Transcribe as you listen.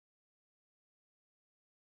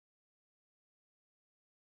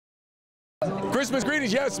Christmas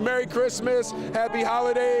greetings. Yes, Merry Christmas, Happy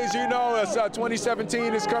Holidays. You know,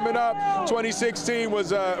 2017 is coming up. 2016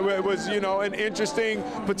 was you know, an interesting,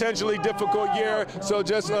 potentially difficult year. So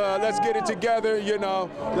just let's get it together. You know,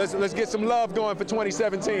 let's get some love going for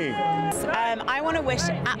 2017. I want to wish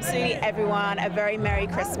absolutely everyone a very Merry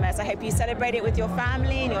Christmas. I hope you celebrate it with your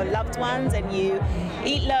family and your loved ones, and you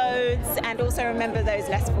eat loads, and also remember those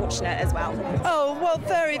less fortunate as well. Oh, well,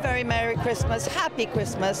 very, very Merry Christmas. Happy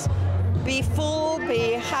Christmas. Be full,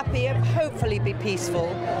 be happy, hopefully be peaceful.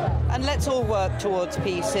 And let's all work towards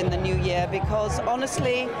peace in the new year, because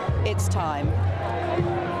honestly, it's time.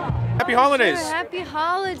 Happy holidays! Sure, happy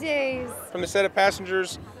holidays! From the set of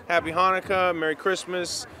passengers, Happy Hanukkah, Merry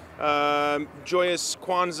Christmas, joyous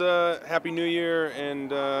Kwanzaa, Happy New Year,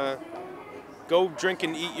 and go drink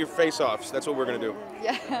and eat your face off. That's what we're going to do.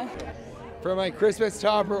 Yeah. For my Christmas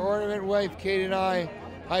topper ornament wife, Kate and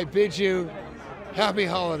I bid you Happy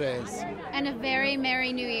Holidays. And a very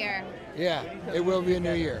Merry New Year. Yeah, it will be a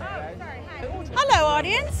new year. Hello,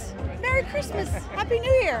 audience. Merry Christmas. Happy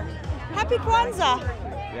New Year. Happy Kwanzaa.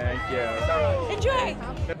 Thank you. Enjoy.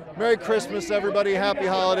 Merry Christmas, everybody. Happy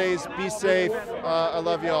holidays. Be safe. I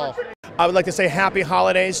love you all. I would like to say happy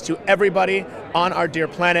holidays to everybody on our dear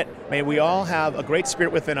planet. May we all have a great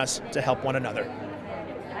spirit within us to help one another.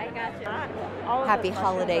 Happy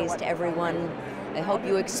holidays to everyone. I hope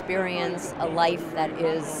you experience a life that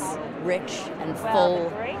is rich and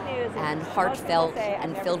full and heartfelt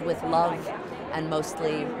and filled with love and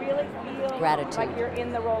mostly gratitude.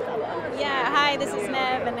 Yeah, hi, this is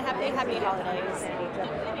Nev, and happy holidays.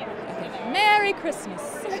 Merry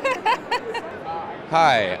Christmas!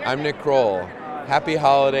 Hi, I'm Nick Kroll. Happy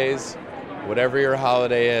holidays. Whatever your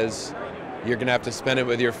holiday is, you're going to have to spend it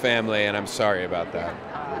with your family, and I'm sorry about that.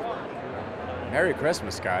 Merry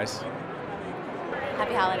Christmas, guys.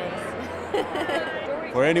 Happy holidays.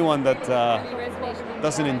 For anyone that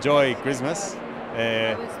doesn't enjoy Christmas,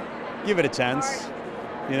 give it a chance,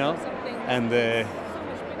 you know, and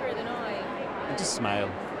just smile.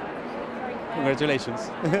 Congratulations.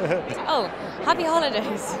 Oh, happy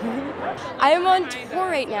holidays. I'm on tour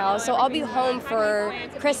right now, so I'll be home for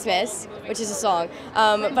Christmas, which is a song.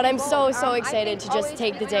 But I'm so excited to just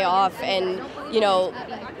take the day off and, you know,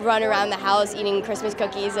 run around the house eating Christmas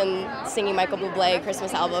cookies and singing Michael Bublé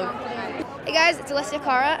Christmas album. Hey guys, it's Alessia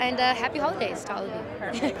Cara, and happy holidays to all of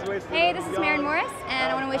you. Hey, this is Mirren Morris,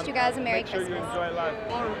 and I want to wish you guys a Merry Christmas.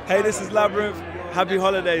 Hey, this is Labyrinth. Happy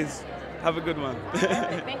holidays. Have a good one.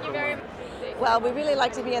 Thank you very much. Well, we really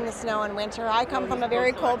like to be in the snow in winter. I come from a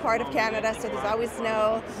very cold part of Canada, so there's always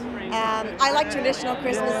snow. I like traditional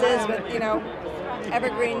Christmases with, you know,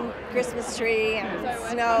 evergreen Christmas tree and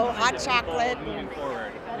snow, hot chocolate, and,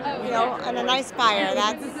 you know, and a nice fire.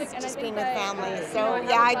 That's just being with family. So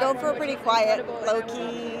yeah, I go for a pretty quiet,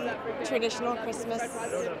 low-key, traditional Christmas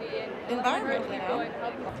environment, you know.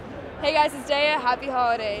 Hey guys, it's Daya. Happy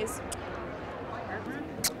holidays.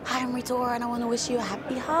 Hi, I'm REUTERS, and I want to wish you a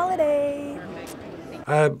happy holiday.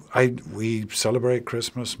 We celebrate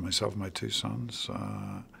Christmas, myself and my two sons,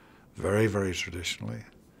 very, very traditionally.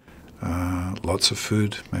 Lots of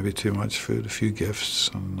food, maybe too much food, a few gifts,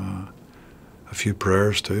 and a few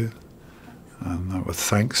prayers too. And with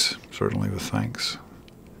thanks, certainly with thanks.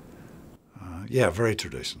 Yeah, very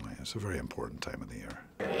traditionally. It's a very important time of the year.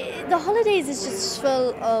 The holidays is just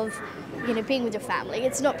full of, you know, being with your family.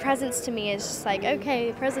 It's not presents to me. It's just like,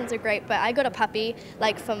 okay, presents are great, but I got a puppy,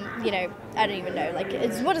 like from, you know, I don't even know, like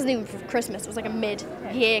it wasn't even for Christmas. It was like a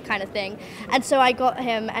mid-year kind of thing. And so I got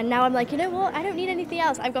him, and now I'm like, you know what? I don't need anything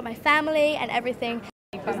else. I've got my family and everything.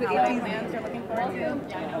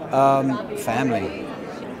 Family.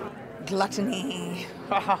 Gluttony.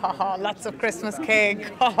 Lots of Christmas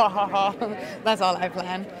cake. That's all I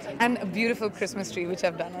plan. And a beautiful Christmas tree, which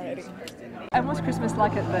I've done already. And what's Christmas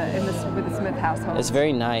like with the Smith household? It's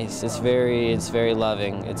very nice. It's very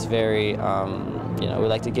loving. It's very, you know, we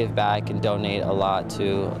like to give back and donate a lot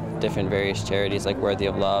to different various charities like Worthy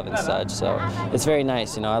of Love and such. So it's very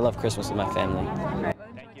nice. You know, I love Christmas with my family.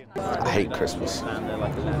 I hate Christmas.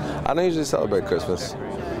 I don't usually celebrate Christmas.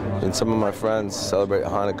 And some of my friends celebrate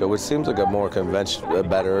Hanukkah, which seems like a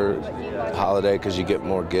better holiday because you get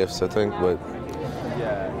more gifts, I think. But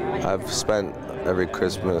I've spent every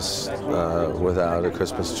Christmas without a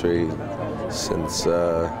Christmas tree since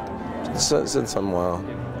I'm well.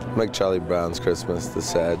 Like Charlie Brown's Christmas, the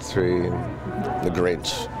sad tree, and the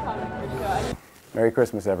Grinch. Merry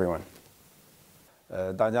Christmas, everyone.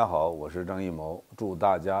 大家好，我是郑艺谋，祝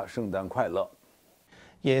大家圣诞快乐。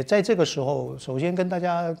也在这个时候，首先跟大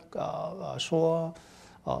家说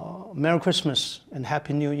，Merry Christmas and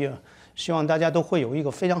Happy New Year， 希望大家都会有一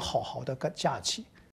个非常好的假期。